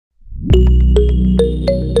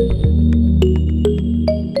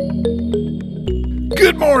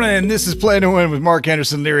morning. This is Play to Win with Mark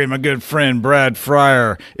Henderson Leary and my good friend Brad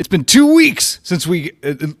Freyer. It's been 2 weeks since we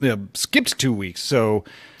skipped 2 weeks, so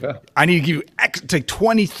I need to give you take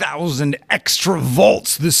 20,000 extra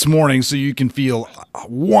volts this morning so you can feel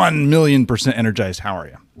 1,000,000% energized. How are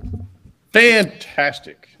you?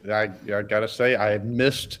 Fantastic. I gotta say, I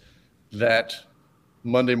missed that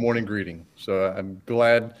Monday morning greeting, so I'm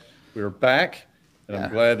glad we're back, and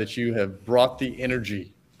I'm glad that you have brought the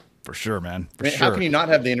energy. For sure, man. How can you not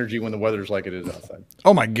have the energy when the weather's like it is outside?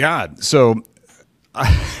 Oh my God! So, I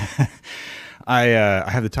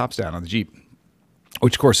have the tops down on the Jeep,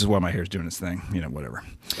 which of course is why my hair is doing its thing. You know, whatever.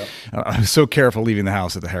 Yep. I was so careful leaving the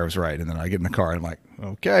house that the hair was right, and then I get in the car and I'm like,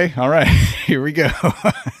 okay, all right, here we go.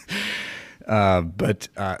 But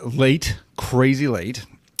late, crazy late,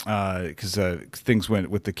 because things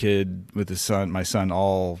went with the kid, with my son,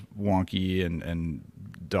 all wonky and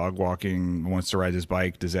dog walking, wants to ride his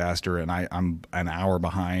bike, disaster, and I'm an hour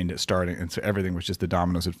behind at starting, and so everything was just the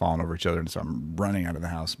dominoes had fallen over each other, and so I'm running out of the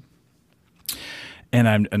house, and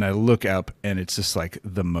I look up, and it's just like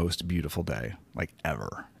the most beautiful day like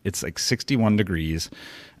ever. It's like 61 degrees,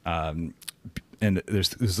 and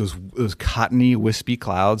there's those cottony wispy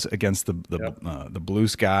clouds against the blue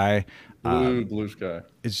sky. Blue sky.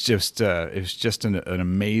 It's just an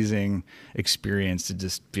amazing experience to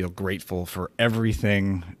just feel grateful for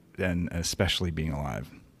everything, and especially being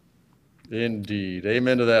alive. Indeed,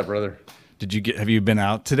 amen to that, brother. Have you been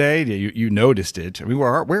out today? You noticed it? I mean,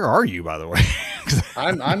 where are you, by the way?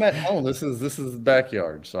 I'm at home. This is the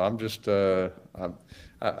backyard, so I'm just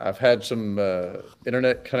I've had some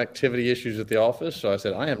internet connectivity issues at the office, so I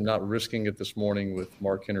said I am not risking it this morning with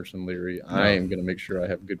Mark Henderson Leary. No. I am going to make sure I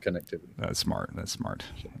have good connectivity. That's smart. You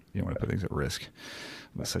don't want to put things at risk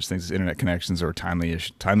with such things as internet connections or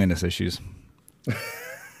timeliness issues.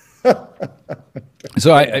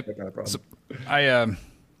 So I have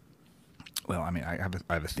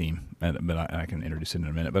a theme, but I can introduce it in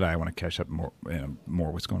a minute. But I want to catch up more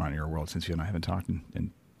what's going on in your world, since you and I haven't talked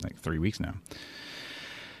in like 3 weeks now.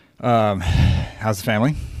 How's the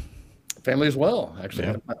family? Family as well,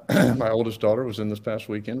 actually. Yeah. My oldest daughter was in this past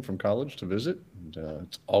weekend from college to visit, and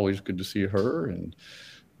it's always good to see her. And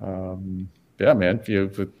yeah, man,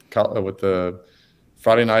 with the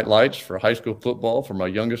Friday night lights for high school football for my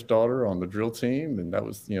youngest daughter on the drill team, and that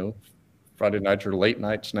was, Friday nights are late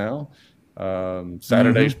nights now.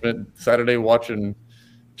 Spent Saturday watching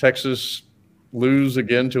Texas lose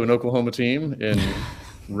again to an Oklahoma team in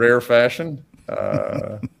rare fashion.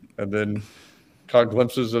 And then caught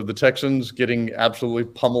glimpses of the Texans getting absolutely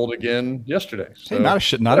pummeled again yesterday. So, hey, not a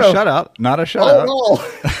shutout. Not a shutout.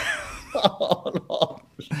 Oh,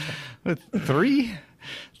 no. Three.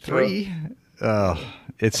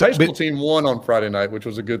 It's high school team won on Friday night, which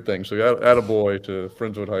was a good thing. So attaboy to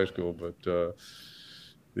Friendswood High School. But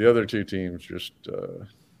the other two teams just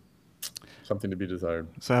something to be desired.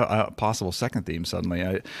 So possible second theme suddenly.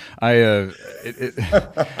 I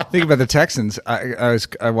think about the Texans.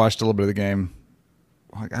 I watched a little bit of the game.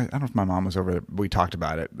 I don't know if my mom was over. We talked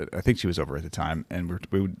about it, but I think she was over at the time. And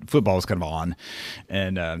football was kind of on,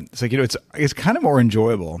 and it's like it's kind of more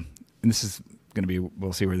enjoyable. And this is going to be,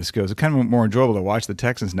 we'll see where this goes. It's kind of more enjoyable to watch the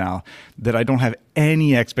Texans now that I don't have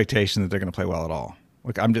any expectation that they're going to play well at all.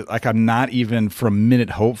 I'm not even for a minute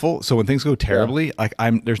hopeful. So when things go terribly,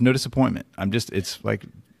 there's no disappointment. It's like.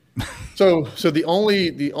 So the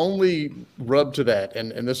only rub to that,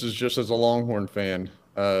 and this is just as a Longhorn fan,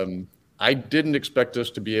 I didn't expect us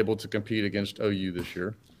to be able to compete against OU this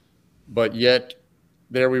year, but yet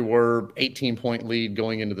there we were, 18-point lead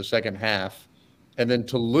going into the second half, and then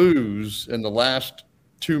to lose in the last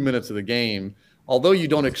 2 minutes of the game, although you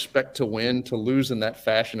don't expect to win, to lose in that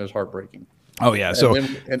fashion is heartbreaking. Oh yeah.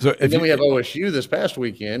 And then we have OSU this past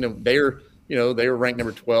weekend, and they were ranked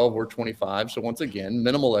number 12. We're 25. So once again,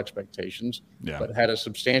 minimal expectations, but had a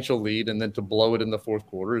substantial lead, and then to blow it in the fourth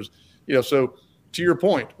quarter is, so to your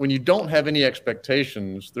point, when you don't have any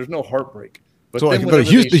expectations, there's no heartbreak. But the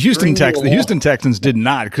Houston Texans did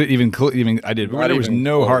not even. There was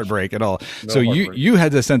no heartbreak at all. No, so you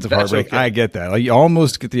had the sense of heartbreak. Okay. I get that. Like, you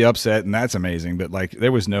almost get the upset, and that's amazing. But like,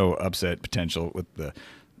 there was no upset potential with the.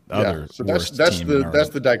 So that's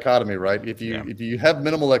the dichotomy, right? If you have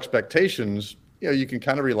minimal expectations, you can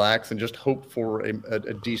kind of relax and just hope for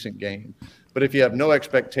a decent game. But if you have no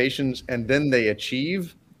expectations and then they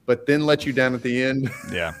achieve, but then let you down at the end,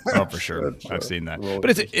 for sure, I've seen that.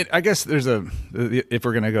 But I guess there's if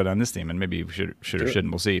we're going to go down this theme, and maybe we should or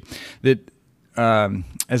shouldn't, we'll see that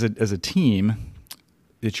as a team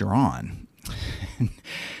that you're on,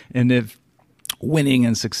 and if winning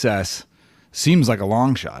and success seems like a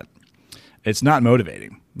long shot, it's not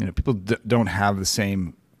motivating. People don't have the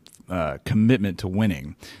same commitment to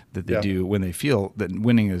winning that they do when they feel that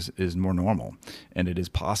winning is more normal and it is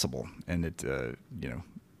possible. And it,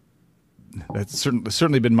 that's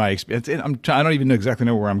certainly been my experience. And I don't even exactly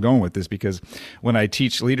know where I'm going with this, because when I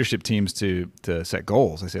teach leadership teams to set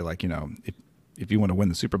goals, I say, like, if you want to win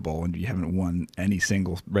the Super Bowl and you haven't won any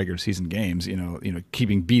single regular season games,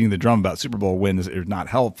 beating the drum about Super Bowl wins is not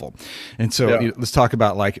helpful. And so let's talk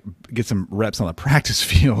about, like, get some reps on the practice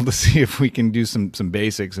field to see if we can do some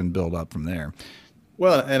basics and build up from there.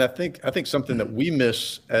 Well, and I think something that we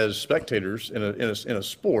miss as spectators in a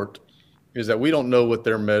sport is that we don't know what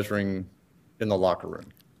they're measuring in the locker room,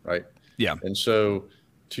 right? Yeah. And so,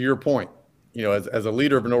 to your point, as a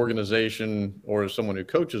leader of an organization or as someone who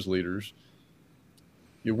coaches leaders,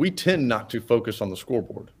 we tend not to focus on the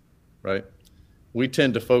scoreboard, right? We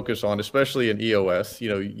tend to focus on, especially in EOS,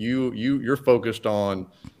 you're focused on,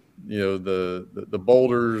 the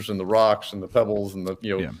boulders and the rocks and the pebbles and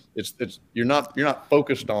you're not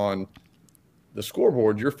focused on the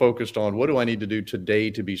scoreboard. You're focused on, what do I need to do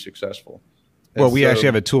today to be successful? Well, we actually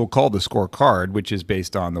have a tool called the scorecard, which is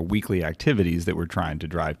based on the weekly activities that we're trying to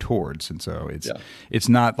drive towards. And so it's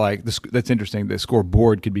not like that's interesting. The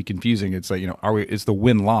scoreboard could be confusing. It's like, it's the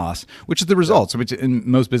win-loss, which is the results, which in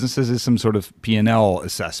most businesses is some sort of P&L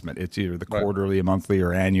assessment. It's either the quarterly, a monthly,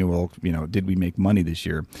 or annual, did we make money this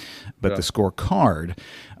year? But the scorecard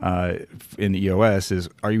in the EOS is,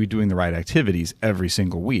 are you doing the right activities every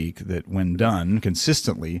single week that, when done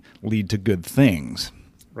consistently, lead to good things?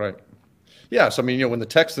 Right. Yes, I mean, when the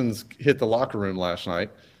Texans hit the locker room last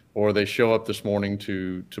night, or they show up this morning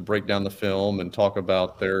to break down the film and talk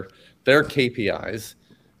about their KPIs,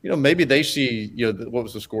 maybe they see, what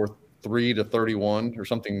was the score, 3-31 or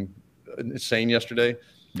something insane yesterday.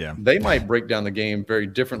 Yeah, they might break down the game very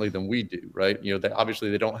differently than we do, right?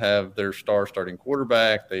 They don't have their star starting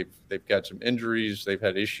quarterback. They've got some injuries. They've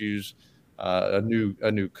had issues. A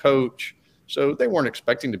new coach, so they weren't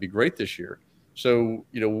expecting to be great this year. So,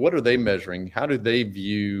 what are they measuring? How do they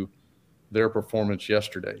view their performance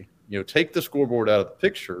yesterday? Take the scoreboard out of the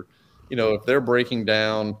picture. If they're breaking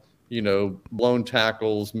down, blown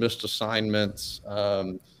tackles, missed assignments,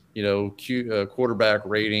 quarterback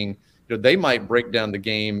rating, they might break down the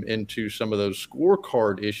game into some of those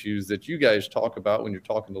scorecard issues that you guys talk about when you're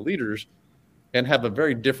talking to leaders, and have a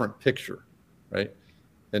very different picture, right?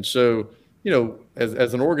 And so,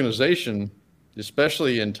 as an organization,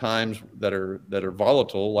 especially in times that are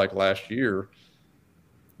volatile, like last year,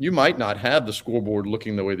 you might not have the scoreboard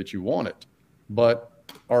looking the way that you want it, but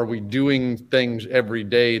are we doing things every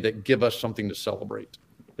day that give us something to celebrate,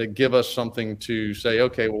 that give us something to say,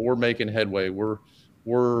 okay, well, we're making headway. We're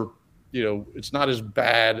it's not as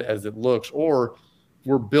bad as it looks, or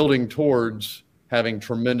we're building towards having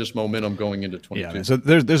tremendous momentum going into 22. Yeah, so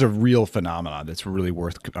there's a real phenomenon that's really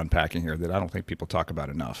worth unpacking here that I don't think people talk about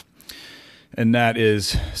enough. And that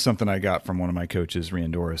is something I got from one of my coaches,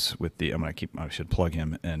 Rian Doris, with I should plug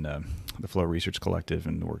him and the Flow Research Collective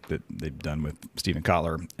and the work that they've done with Stephen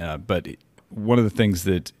Kotler. But one of the things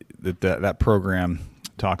that program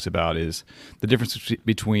talks about is the difference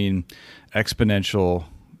between exponential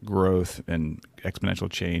growth and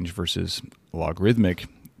exponential change versus logarithmic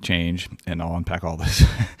change, and I'll unpack all this,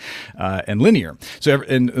 and linear. So,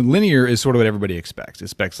 and linear is sort of what everybody expects. It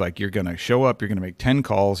expects, like, you're going to show up, you're going to make 10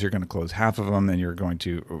 calls, you're going to close half of them, and you're going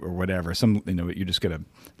to, or whatever. You're just going to,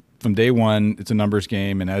 from day one, it's a numbers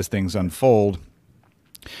game, and as things unfold,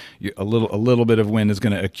 a little bit of win is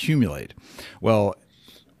going to accumulate. Well,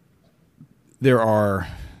 there are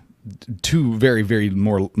two very, very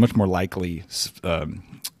much more likely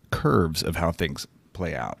curves of how things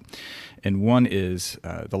play out. And one is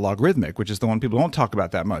the logarithmic, which is the one people don't talk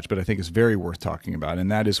about that much, but I think is very worth talking about.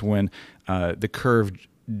 And that is when the curve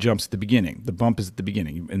jumps at the beginning. The bump is at the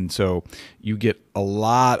beginning. And so you get a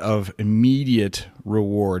lot of immediate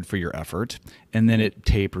reward for your effort, and then it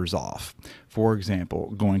tapers off. For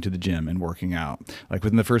example, going to the gym and working out. Like,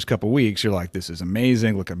 within the first couple of weeks, you're like, this is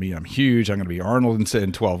amazing. Look at me, I'm huge. I'm going to be Arnold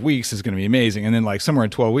in 12 weeks. This is going to be amazing. And then, like, somewhere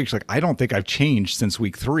in 12 weeks, like, I don't think I've changed since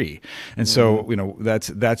week 3. And so, there's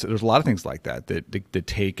a lot of things like that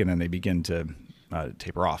take, and then they begin to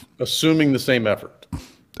taper off. Assuming the same effort.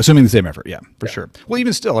 Yeah, for sure. Well,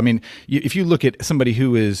 even still, I mean, if you look at somebody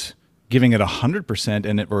who is giving it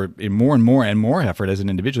 100% or more and more effort as an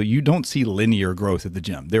individual, you don't see linear growth at the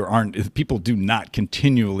gym. People do not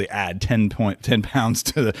continually add 10 pounds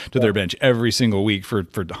to their bench every single week for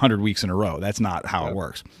 100 weeks in a row. That's not how it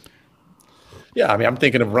works. Yeah, I mean, I'm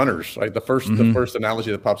thinking of runners. Like, the first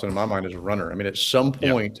analogy that pops into my mind is a runner. I mean, at some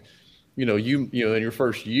point, in your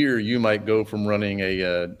first year, you might go from running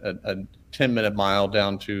a 10-minute mile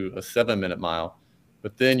down to a 7-minute mile.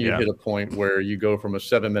 But then you hit a point where you go from a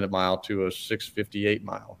 7-minute mile to a 6:58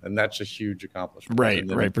 mile, and that's a huge accomplishment. Right,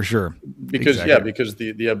 right, for sure. Because because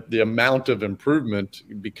the amount of improvement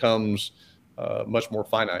becomes much more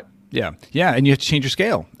finite. Yeah, and you have to change your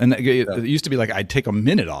scale. And it used to be like I'd take a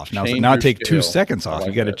minute off. Now I take 2 seconds off.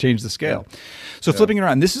 You got to change the scale. Yeah. So flipping it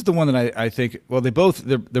around, this is the one that I think. Well, they're both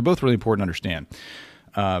really important to understand.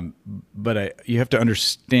 But you have to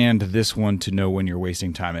understand this one to know when you're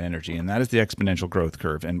wasting time and energy, and that is the exponential growth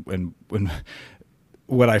curve. And when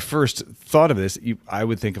what I first thought of this, I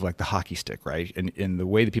would think of like the hockey stick, right? And in the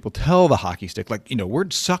way that people tell the hockey stick, like, we're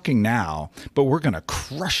sucking now, but we're going to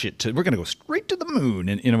crush it. We're going to go straight to the moon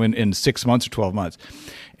in 6 months or 12 months.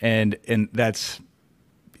 And that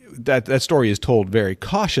story is told very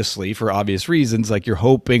cautiously for obvious reasons. Like you're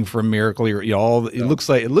hoping for a miracle. It looks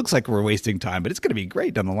like we're wasting time, but it's going to be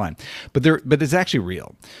great down the line. But it's actually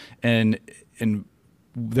real. And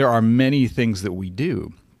there are many things that we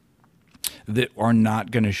do that are not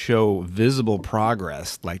going to show visible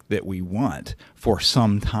progress like that we want for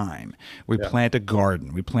some time. We plant a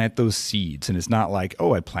garden, we plant those seeds, and it's not like,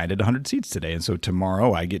 oh, I planted 100 seeds today, and so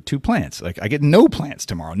tomorrow I get 2 plants. Like I get no plants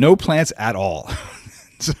tomorrow, no plants at all.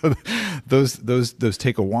 So those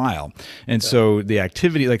take a while. And so the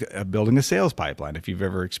activity, like building a sales pipeline, if you've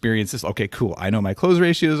ever experienced this, okay, cool. I know my close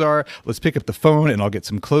ratios are, let's pick up the phone and I'll get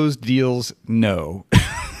some closed deals. No.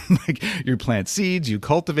 Like you plant seeds, you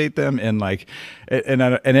cultivate them, and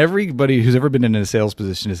everybody who's ever been in a sales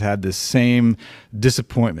position has had this same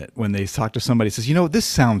disappointment when they talk to somebody who says, this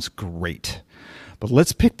sounds great, but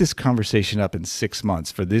let's pick this conversation up in 6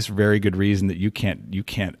 months for this very good reason that you can't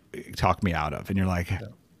talk me out of. And you're like,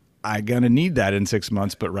 I'm gonna need that in 6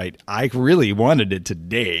 months, but I really wanted it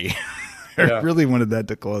today. I really wanted that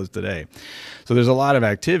to close today. So there's a lot of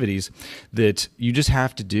activities that you just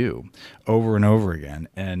have to do over and over again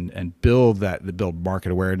and build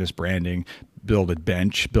market awareness, branding, build a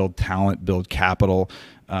bench, build talent, build capital,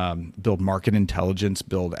 build market intelligence,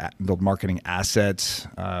 build marketing assets,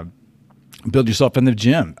 build yourself in the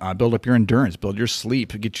gym, build up your endurance, build your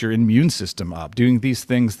sleep, get your immune system up, doing these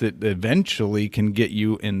things that eventually can get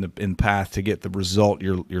you in the path to get the result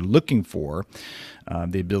you're looking for,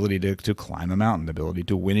 the ability to climb a mountain, the ability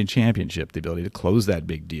to win a championship, the ability to close that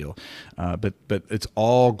big deal. But it's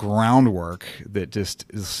all groundwork that just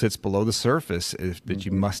sits below the surface that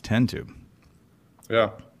you must tend to. Yeah.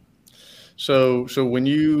 So when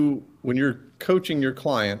you're coaching your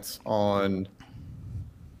clients on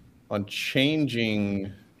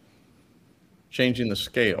changing the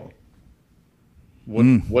scale,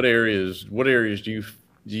 what areas do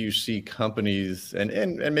you see companies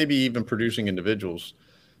and maybe even producing individuals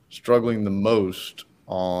struggling the most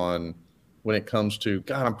on when it comes to,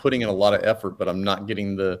 God, I'm putting in a lot of effort, but I'm not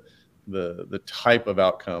getting the type of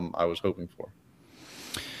outcome I was hoping for?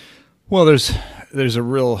 Well, there's a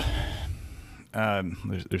real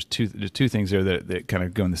there's two things there that kind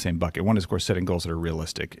of go in the same bucket. One is, of course, setting goals that are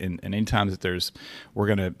realistic. And anytime that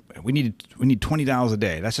we need 20 dials a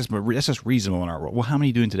day. That's just reasonable in our world. Well, how many are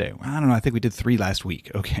you doing today? Well, I don't know. I think we did 3 last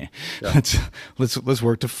week. Okay, let's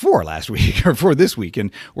work to 4 last week or 4 this week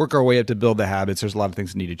and work our way up to build the habits. There's a lot of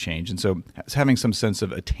things that need to change, and so having some sense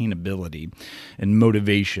of attainability and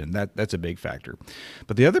motivation that's a big factor.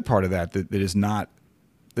 But the other part of that is not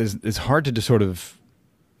is hard to just sort of.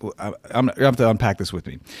 You have to unpack this with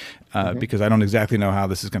me because I don't exactly know how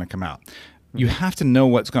this is going to come out. You have to know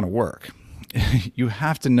what's going to work. You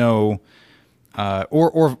have to know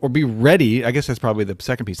or be ready. I guess that's probably the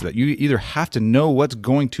second piece of that. You either have to know what's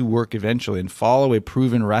going to work eventually and follow a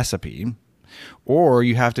proven recipe, or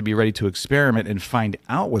you have to be ready to experiment and find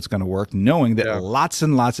out what's going to work, knowing that lots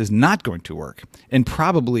and lots is not going to work. And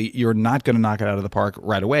probably you're not going to knock it out of the park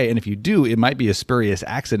right away. And if you do, it might be a spurious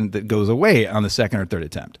accident that goes away on the second or third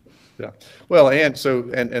attempt. Yeah. Well, and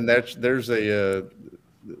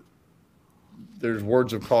there's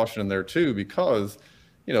words of caution in there too, because,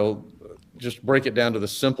 just break it down to the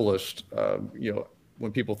simplest,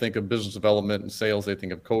 when people think of business development and sales, they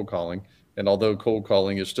think of cold calling. And although cold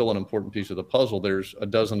calling is still an important piece of the puzzle, there's a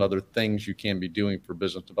dozen other things you can be doing for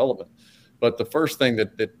business development. But the first thing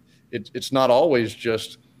it's not always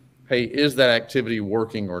just, hey, is that activity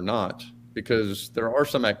working or not? Because there are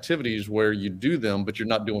some activities where you do them, but you're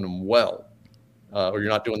not doing them well, or you're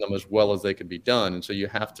not doing them as well as they could be done. And so you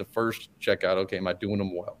have to first check out, okay, am I doing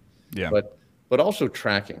them well? Yeah. But also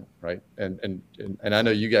tracking, right? And I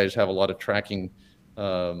know you guys have a lot of tracking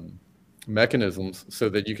mechanisms so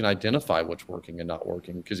that you can identify what's working and not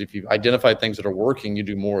working. Because if you've identified things that are working, you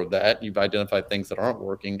do more of that. You've identified things that aren't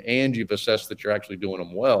working, and you've assessed that you're actually doing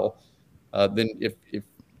them well. Then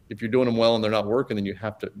if you're doing them well and they're not working,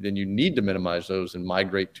 then you need to minimize those and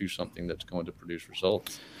migrate to something that's going to produce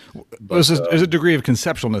results. But there's a degree of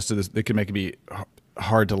conceptualness to this that can make it be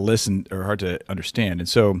hard to listen or hard to understand. And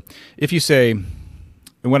so if you say, and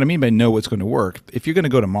what I mean by know what's going to work, if you're going to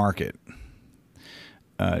go to market,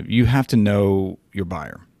 you have to know your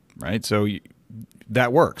buyer, right? So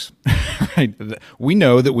that works, right? We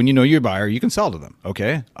know that when you know your buyer, you can sell to them.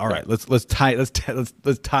 Okay, all right. Let's tie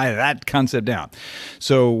that concept down.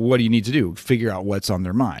 So what do you need to do? Figure out what's on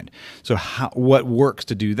their mind. So what works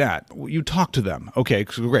to do that? You talk to them. Okay,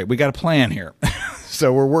 great. We got a plan here.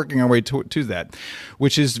 So we're working our way to that,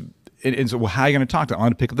 which is. And so, well, how are you going to talk to them? I'm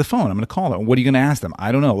going to pick up the phone. I'm going to call them. What are you going to ask them?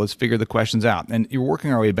 I don't know. Let's figure the questions out. And you're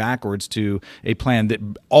working our way backwards to a plan that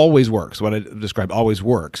always works. What I described always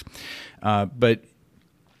works. But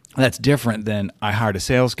that's different than I hired a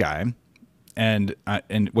sales guy, and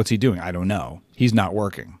what's he doing? I don't know. He's not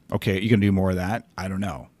working. Okay, you can do more of that? I don't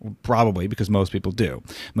know. Probably, because most people do.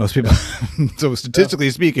 Most people. So statistically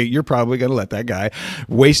speaking, you're probably going to let that guy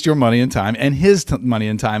waste your money and time and his money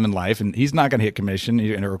and time in life, and he's not going to hit commission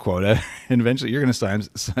or quota. And eventually, you're going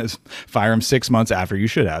to fire him 6 months after you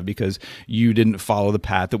should have, because you didn't follow the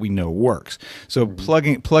path that we know works. So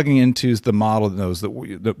plugging into the model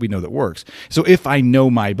that we know that works. So if I know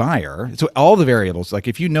my buyer, so all the variables, like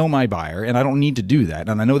if you know my buyer, and I don't need to do that,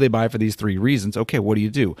 and I know they buy for these 3 reasons. Okay, what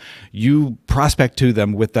do? You prospect to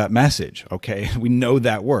them with that message. Okay, we know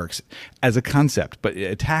that works as a concept, but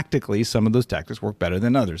tactically, some of those tactics work better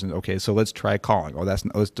than others. And okay, so let's try calling. Oh,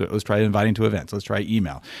 let's try inviting to events. Let's try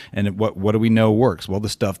email. And what do we know works? Well, the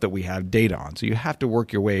stuff that we have data on. So you have to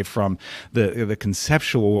work your way from the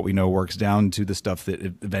conceptual what we know works down to the stuff that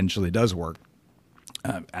eventually does work.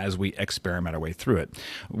 As we experiment our way through it.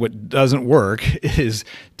 What doesn't work is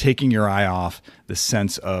taking your eye off the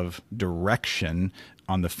sense of direction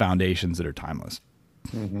on the foundations that are timeless.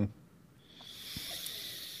 Mm-hmm.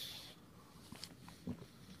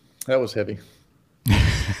 That was heavy.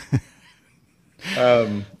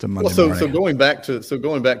 So going back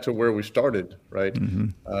to where we started, right?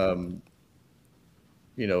 Mm-hmm.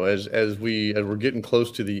 As we're getting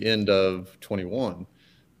close to the end of 21.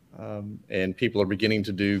 And people are beginning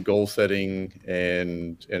to do goal setting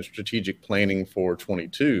and strategic planning for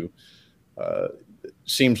 22.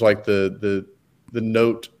 Seems like the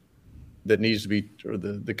note that needs to be, or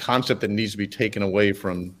the concept that needs to be taken away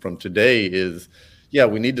from today is,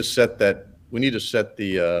 we need to set that. We need to set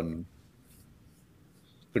the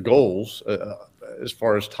goals as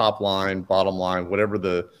far as top line, bottom line, whatever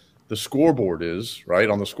the scoreboard is, right?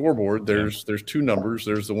 On the scoreboard, there's 2 numbers.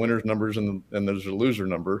 There's the winner's numbers and there's a loser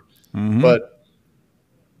number. Mm-hmm. But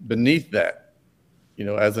beneath that,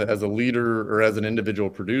 as a leader or as an individual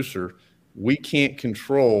producer, we can't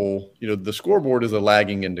control. The scoreboard is a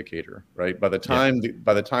lagging indicator, right? By the time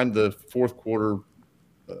the fourth quarter,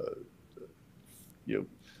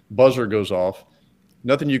 buzzer goes off,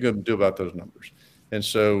 nothing you can do about those numbers. And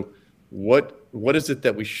so, what is it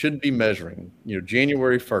that we should be measuring?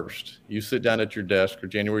 January 1st, you sit down at your desk, or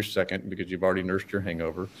January 2nd, because you've already nursed your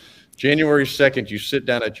hangover. January 2nd, you sit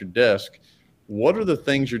down at your desk. What are the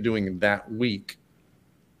things you're doing that week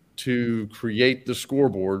to create the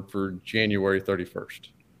scoreboard for January 31st,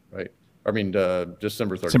 right? I mean,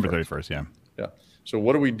 December 31st. December 31st, yeah. Yeah. So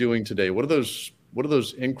what are we doing today? What are those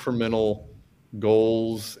incremental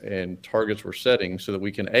goals and targets we're setting so that we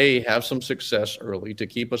can have some success early to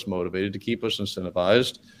keep us motivated, to keep us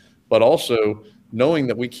incentivized, but also knowing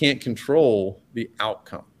that we can't control the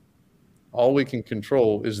outcome. All we can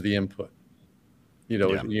control is the input.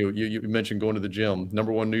 You mentioned going to the gym.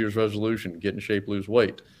 Number 1 New Year's resolution: get in shape, lose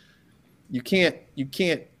weight. You can't.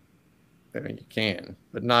 I mean, you can,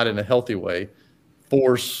 but not in a healthy way.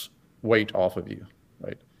 Force weight off of you,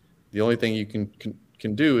 right? The only thing you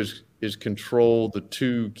can do is control the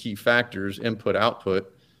 2 key factors, input,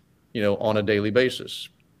 output, on a daily basis.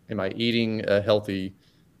 Am I eating a healthy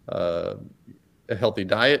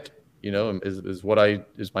diet? Is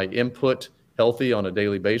my input healthy on a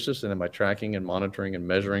daily basis? And am I tracking and monitoring and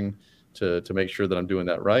measuring to make sure that I'm doing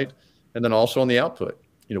that right? And then also on the output,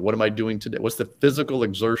 what am I doing today? What's the physical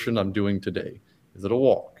exertion I'm doing today? Is it a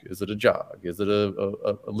walk? Is it a jog? Is it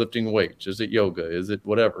a lifting weights? Is it yoga? Is it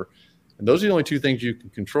whatever? And those are the only 2 things you can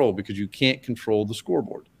control, because you can't control the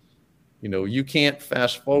scoreboard. You can't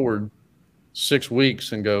fast forward 6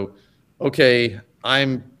 weeks and go, okay,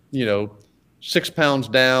 I'm, 6 pounds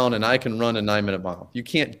down and I can run a 9-minute mile. You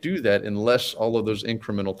can't do that unless all of those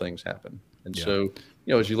incremental things happen. And so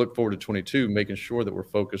as you look forward to 22, making sure that we're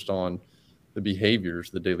focused on the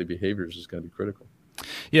behaviors, the daily behaviors is going to be critical.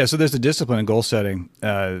 Yeah. So there's a discipline in goal setting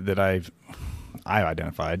that I've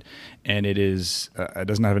identified, and it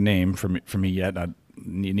doesn't have a name for me yet. I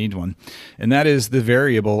need one, and that is the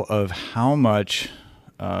variable of how much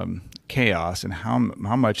chaos and how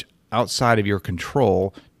much outside of your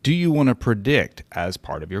control do you want to predict as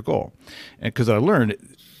part of your goal. And because I learned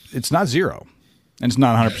it's not zero, and it's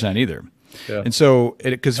not 100% either. Yeah. And so,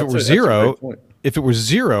 because if it were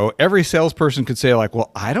zero, every salesperson could say like,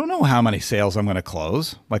 well, I don't know how many sales I'm going to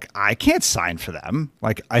close. Like, I can't sign for them.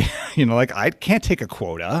 Like I can't take a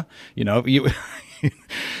quota,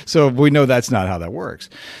 so we know that's not how that works.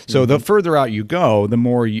 So the further out you go, the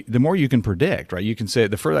more you can predict, right? You can say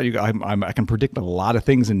the further out you go, I can predict a lot of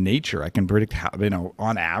things in nature. I can predict how,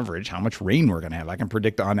 on average, how much rain we're going to have. I can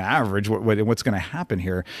predict on average what's going to happen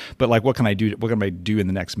here. But like, what can I do? What can I do in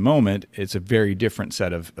the next moment? It's a very different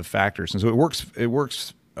set of factors. And so it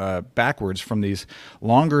works backwards from these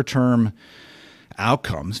longer term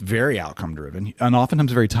outcomes, very outcome driven, and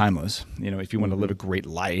oftentimes very timeless. If you want to live a great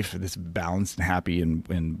life, this balanced and happy and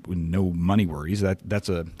with no money worries, that's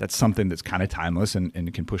something that's kind of timeless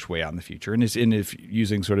and can push way out in the future. And if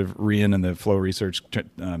using sort of Rian and the flow research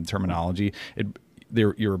terminology,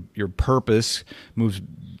 your purpose moves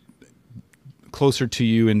closer to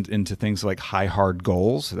you into things like high hard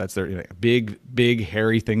goals. So that's their big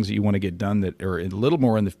hairy things that you want to get done that are a little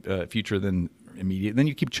more in the future than immediate. Then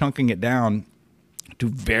you keep chunking it down to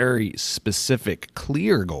very specific,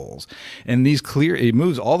 clear goals. And it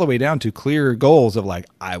moves all the way down to clear goals of like,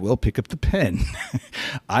 I will pick up the pen.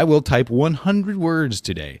 I will type 100 words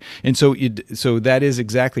today. And so that is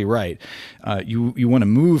exactly right. You want to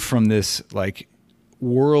move from this like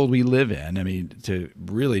world we live in. I mean, to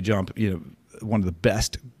really jump, one of the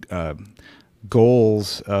best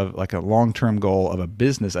goals of like a long-term goal of a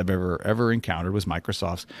business I've ever encountered was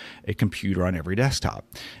Microsoft's a computer on every desktop.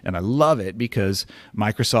 And I love it because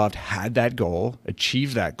Microsoft had that goal,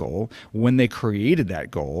 achieved that goal. When they created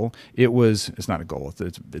that goal, it's not a goal,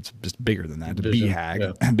 it's just bigger than that. Vision.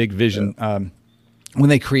 BHAG, big vision. Yeah. When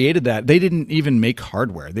they created that, they didn't even make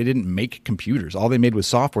hardware. They didn't make computers. All they made was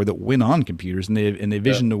software that went on computers, and they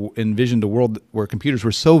envisioned a world where computers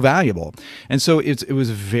were so valuable. And so it was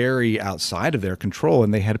very outside of their control,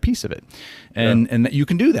 and they had a piece of it. And you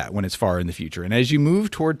can do that when it's far in the future. And as you move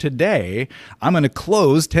toward today, I'm going to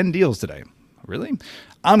close 10 deals today. Really?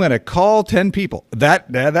 I'm going to call 10 people.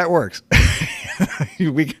 That works.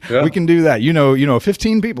 we can do that.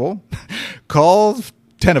 15 people, call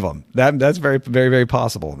 10 of them. That's very, very, very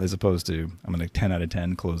possible, as opposed to I'm going to 10 out of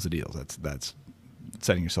 10 close the deals. That's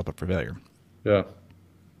setting yourself up for failure. Yeah.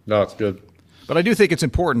 No, it's good. But I do think it's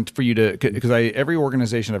important for you to, because every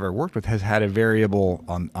organization I've ever worked with has had a variable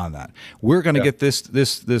on that. We're going to get this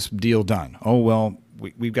deal done. Oh, well,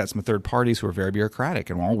 we've got some third parties who are very bureaucratic,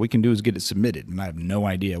 and all we can do is get it submitted, and I have no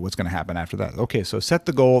idea what's going to happen after that. Okay, so set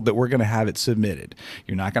the goal that we're going to have it submitted.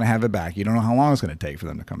 You're not going to have it back. You don't know how long it's going to take for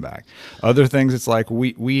them to come back. Other things, it's like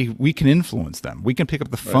we can influence them. We can pick up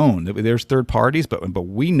the phone. There's third parties, but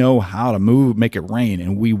we know how to make it rain,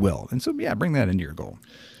 and we will. And so, bring that into your goal.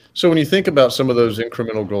 So when you think about some of those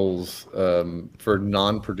incremental goals for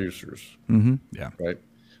non-producers, right?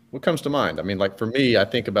 What comes to mind? I mean, like for me, I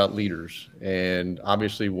think about leaders, and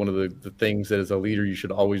obviously one of the things that as a leader you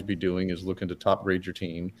should always be doing is looking to top grade your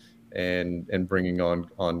team and bringing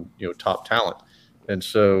on top talent. And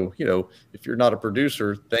so if you're not a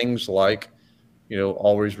producer, things like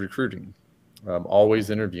always recruiting, always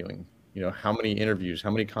interviewing. How many interviews,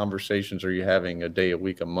 how many conversations are you having a day, a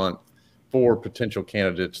week, a month for potential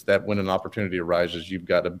candidates that when an opportunity arises, you've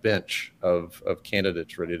got a bench of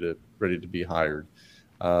candidates ready to be hired.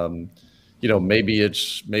 Maybe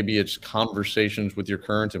it's conversations with your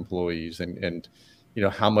current employees and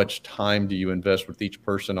how much time do you invest with each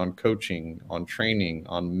person on coaching, on training,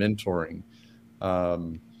 on mentoring,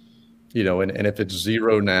 and if it's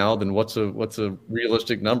zero now, then what's a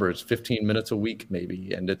realistic number? It's 15 minutes a week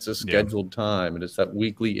maybe, and it's a scheduled time, and it's that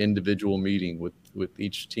weekly individual meeting with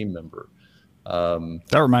each team member.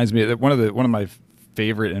 That reminds me that one of my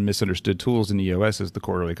favorite and misunderstood tools in EOS is the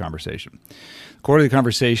quarterly conversation. Quarterly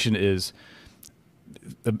conversation is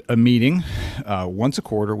a meeting once a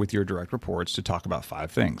quarter with your direct reports to talk about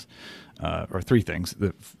 5 things or 3 things.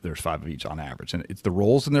 There's 5 of each on average. And it's the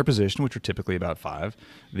roles in their position, which are typically about 5,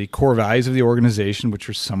 the core values of the organization, which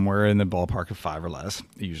are somewhere in the ballpark of 5 or less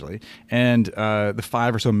usually, and the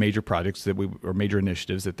 5 or so major projects or major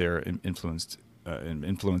initiatives that they're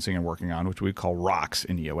influencing and working on, which we call rocks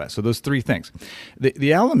in EOS. So those 3 things.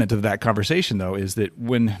 The element of that conversation, though, is that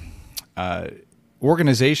when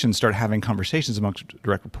organizations start having conversations amongst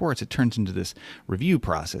direct reports, it turns into this review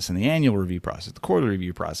process, and the annual review process, the quarterly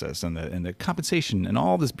review process, and the compensation, and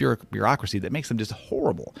all this bureaucracy that makes them just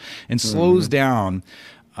horrible and slows down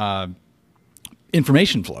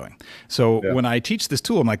information flowing. So when I teach this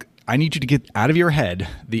tool, I'm like, I need you to get out of your head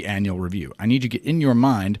the annual review. I need you to get in your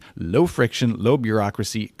mind low friction, low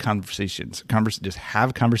bureaucracy conversations. Just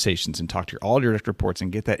have conversations and talk to all your direct reports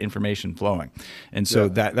and get that information flowing. And so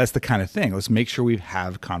that's the kind of thing. Let's make sure we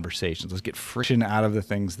have conversations. Let's get friction out of the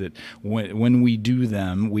things that when we do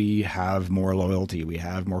them, we have more loyalty, we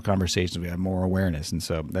have more conversations, we have more awareness. And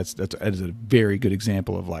so that is a very good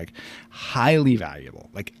example of like highly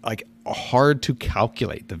valuable, like hard to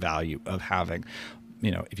calculate the value of having,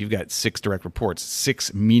 if you've got 6 direct reports,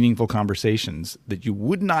 6 meaningful conversations that you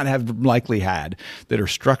would not have likely had that are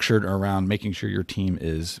structured around making sure your team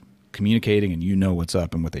is communicating and you know what's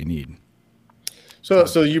up and what they need.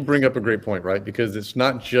 So you bring up a great point, right? Because it's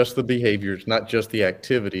not just the behavior, it's not just the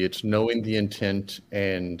activity, it's knowing the intent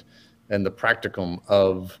and the practicum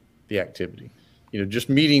of the activity. Just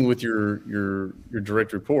meeting with your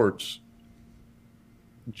direct reports,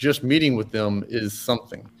 just meeting with them is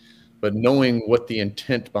something. But knowing what the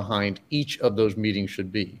intent behind each of those meetings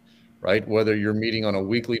should be, right? Whether you're meeting on a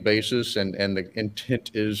weekly basis and the intent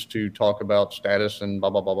is to talk about status and blah,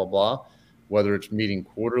 blah, blah, blah, blah, whether it's meeting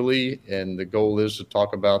quarterly and the goal is to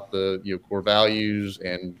talk about the core values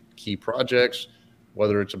and key projects,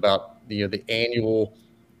 whether it's about the annual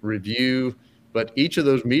review, but each of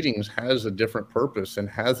those meetings has a different purpose and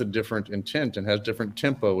has a different intent and has different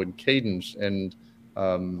tempo and cadence and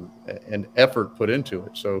effort put into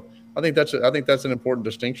it. So I think that's an important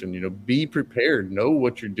distinction. Be prepared, know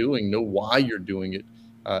what you're doing, know why you're doing it,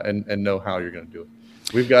 and know how you're going to do it.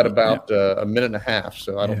 We've got about a minute and a half,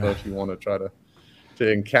 so I don't know if you want to try to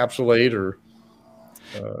encapsulate or.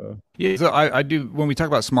 So I do. When we talk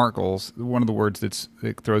about SMART goals, one of the words that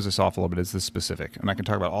throws us off a little bit is the specific, and I can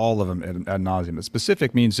talk about all of them ad nauseum. But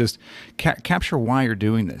specific means just capture why you're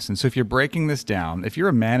doing this. And so if you're breaking this down, if you're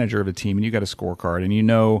a manager of a team and you got a scorecard and you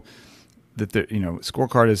know that the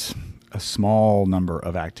scorecard is a small number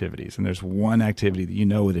of activities, and there's one activity that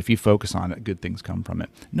that if you focus on it, good things come from it.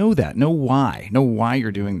 Know that. Know why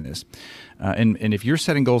you're doing this. And if you're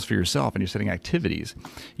setting goals for yourself and you're setting activities,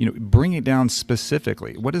 bring it down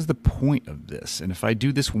specifically. What is the point of this? And if I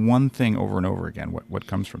do this one thing over and over again, what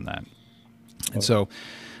comes from that? And so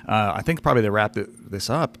I think probably to wrap this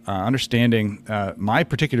up, understanding my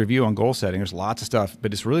particular view on goal setting, there's lots of stuff,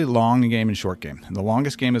 but it's really long game and short game. And the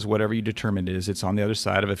longest game is whatever you determine it is. It's on the other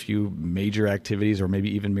side of a few major activities or maybe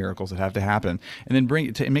even miracles that have to happen. And then bring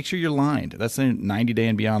it to make sure you're aligned. That's the 90-day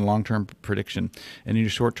and beyond long-term prediction. And your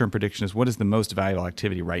short-term prediction is what is the most valuable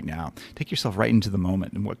activity right now. Take yourself right into the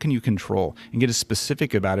moment and what can you control and get as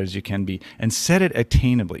specific about it as you can be and set it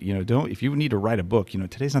attainably. If you need to write a book,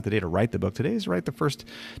 today's not the day to write the book. Today is write the first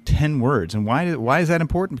 10 words. And why is that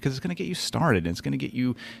important? Because it's going to get you started and it's going to get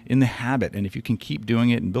you in the habit. And if you can keep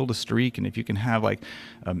doing it and build a streak, and if you can have a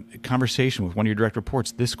conversation with one of your direct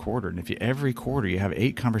reports this quarter, and if every quarter you have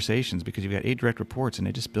 8 conversations because you've got 8 direct reports and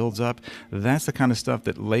it just builds up, that's the kind of stuff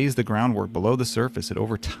that lays the groundwork below the surface that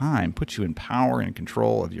over time puts you in power and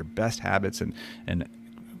control of your best habits. And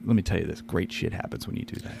let me tell you this, great shit happens when you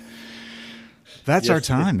do that. That's our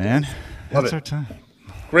time, man. That's our time.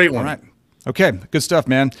 Great one. All right. Okay, good stuff,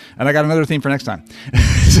 man. And I got another theme for next time.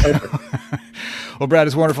 Well, Brad,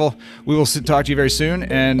 it's wonderful. We will talk to you very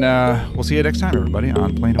soon, and we'll see you next time, everybody,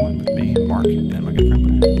 on Plain to Win with me, Mark, and my good friend